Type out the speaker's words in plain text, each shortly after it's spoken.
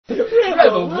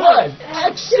Rebel 1,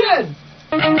 action!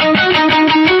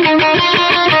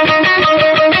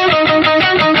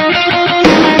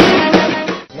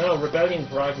 No,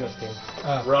 Rebellion's Ragnar's team.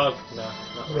 Ragnar.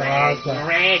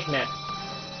 Ragnar.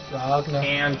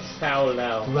 And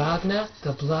Saulo. Ragnar,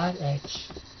 the Blood Edge.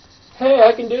 Hey,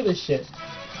 I can do this shit.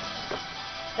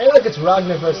 Hey, look, it's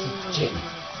Ragnar versus Jin.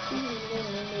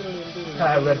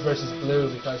 Red versus blue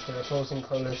because they're opposing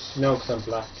colors. No, because I'm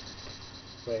black.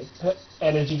 Wait.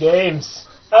 Energy Games.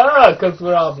 Ah, because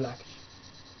we're all black.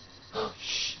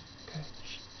 Shh. Okay.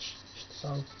 Shh.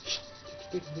 Song. Shh.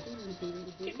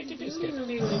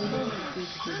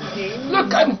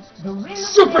 Look, I'm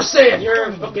Super Saiyan.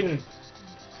 You're fucking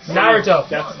Naruto.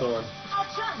 That's the one.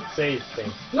 Save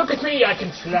thing. Look at me, I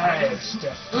can fly and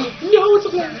stuff. No, it's a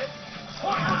planet.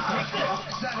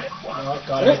 Oh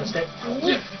god, I escape.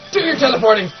 Do your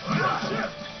teleporting.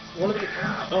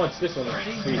 Oh, it's this one. No.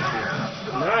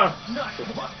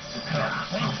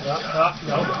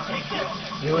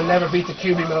 You will never beat the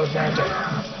QB mode, Naruto.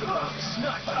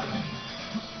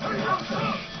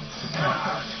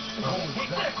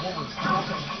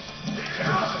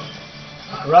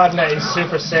 Ragnar is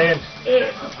Super Saiyan.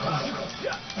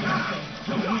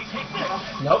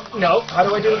 No. How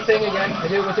do I do the thing again? I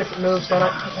do it with different moves, don't I?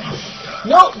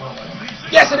 No!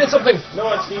 Yes, I did something!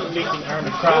 No, it's the leaking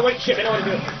arm. Crap. Oh, wait, shit, I know how to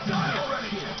do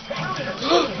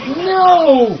it.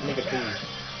 No! Make it please.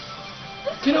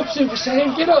 Get up, Super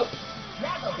Saiyan, get up!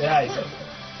 Yeah, he's up.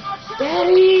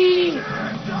 Daddy!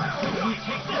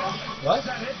 What?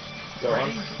 Go on.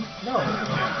 No.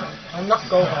 I'm not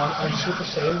going on, I'm Super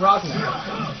Saiyan Ragnar.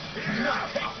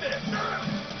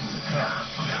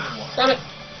 Damn it!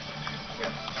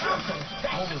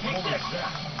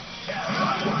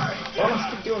 Why must I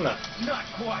keep doing that? Not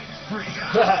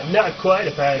quite,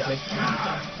 apparently.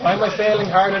 Why am I failing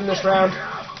hard in this round?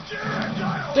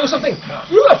 Do something!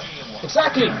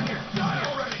 Exactly!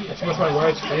 That's much my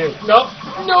words for you. No!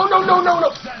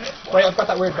 Wait, I've got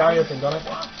that weird barrier thing, don't I?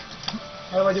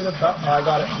 How do I do the oh, I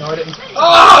got it. No, I didn't.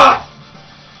 Ah!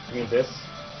 You mean this?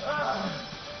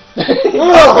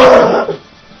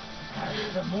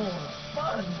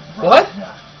 What?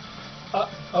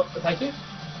 Oh, thank you.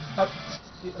 I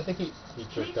think he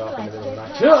tricked off in the middle of the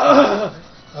match.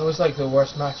 That was like the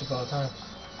worst match of all time.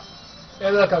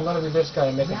 Hey, look, I'm gonna be this guy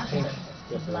and make him pink.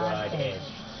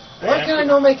 Why can I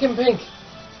not make him pink?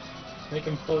 Make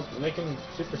him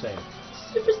Super Saiyan.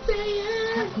 Super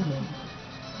Saiyan!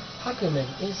 Hakumen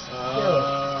is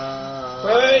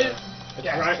Wait!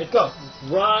 Go!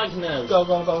 Ragnar! Go!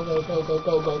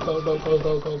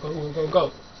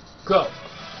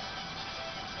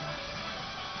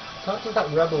 Talk about that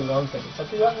Rebel 1 thing.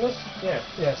 Have you gotten this? Yeah.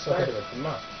 Yes, okay.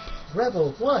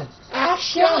 Rebel 1,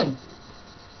 action!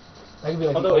 That could be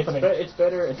like although the opening. it's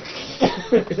better.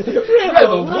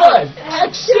 Rebel 1,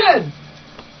 action!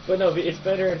 But no, it's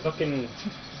better in fucking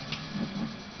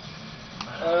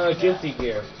Guilty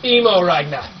Gear. Emo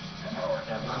Ragnar.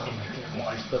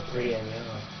 It's the 3 and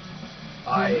yellow.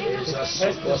 I is a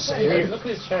Super Saiyan. Look at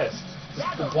his chest.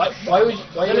 Why would you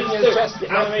look at his chest? The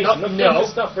animation. No.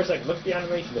 Stop for a second. Look at the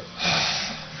animation.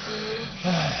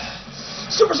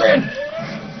 Super Saiyan!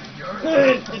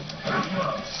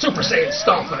 Super Saiyan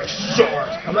stomp with a sword.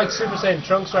 I'm like Super Saiyan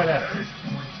Trunks right now.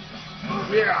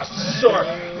 Yeah, sword. I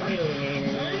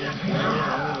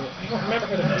don't remember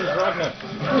how to use Ragnar.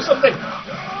 Do something.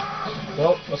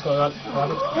 Whoa, what's going on?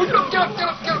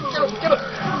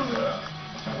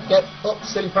 Get up,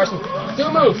 silly person. Do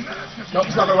a move. Nope,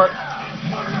 it's not gonna work.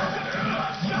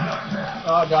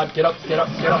 Oh god, get up.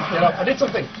 I did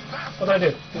something. What did I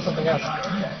do? Do something else.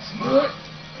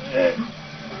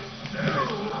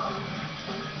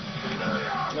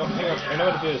 No, hang on. I know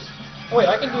how to do this. Oh wait,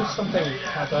 I can do something.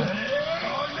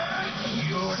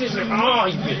 Scissor. Oh,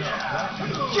 you bitch.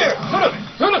 Here, hit him.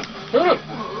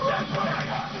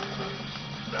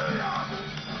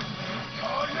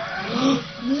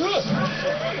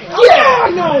 Yeah,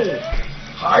 no.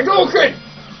 Hadouken.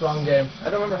 Wrong game. I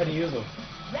don't remember how to use them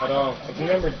at all. I can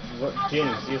remember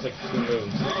Jin's. He has like 2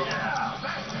 moves.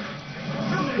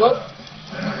 What?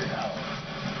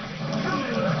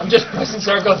 I'm just pressing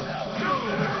circles.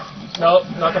 No,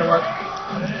 not gonna work.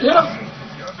 Hit him!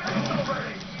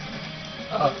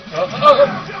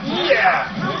 Yeah!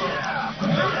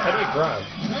 How do you grab?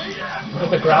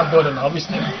 With the grab button,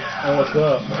 obviously. Oh, what's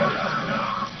up?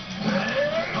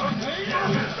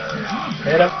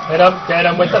 Hit him, get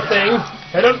him with the thing.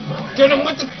 Get him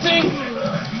with the thing.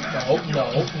 No.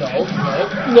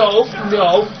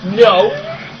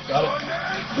 Got it.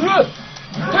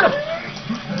 Hit him.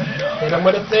 Hit him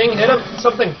with a thing, hit him.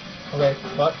 Something. Okay,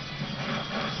 what?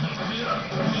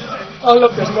 Oh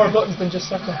look, there's more buttons than just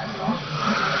circle.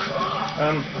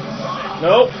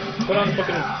 No. Put on the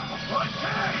fucking.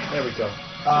 There we go.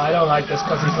 I don't like this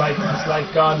because he's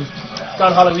like gone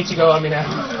Halloween-go on me now.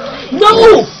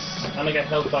 No! And I get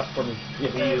health back from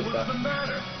if he used that.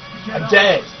 I'm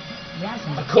dead.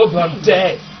 A couple, I'm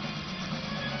dead.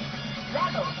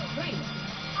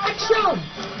 Action!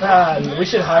 We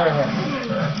should hire her.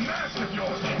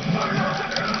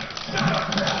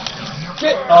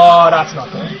 Get. Oh, that's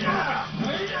not good.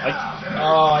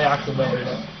 I activated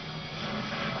it.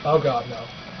 Oh god, no.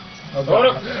 Oh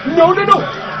god. No, no, no!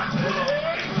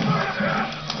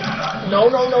 No,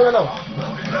 no, no, no, no.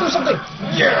 Do something!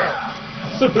 Yeah!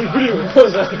 Super video! What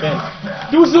was that again?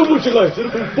 Do so much in life!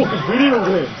 It'll be fucking video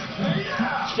games!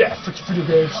 Yeah, freaking video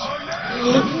games.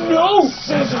 No!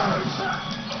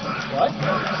 What?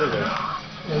 Scissors.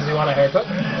 Does he want a haircut?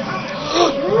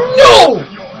 No!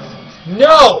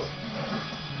 No!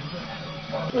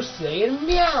 We're saying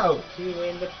meow. You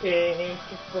in the pink,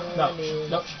 No,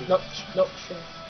 no, no, no.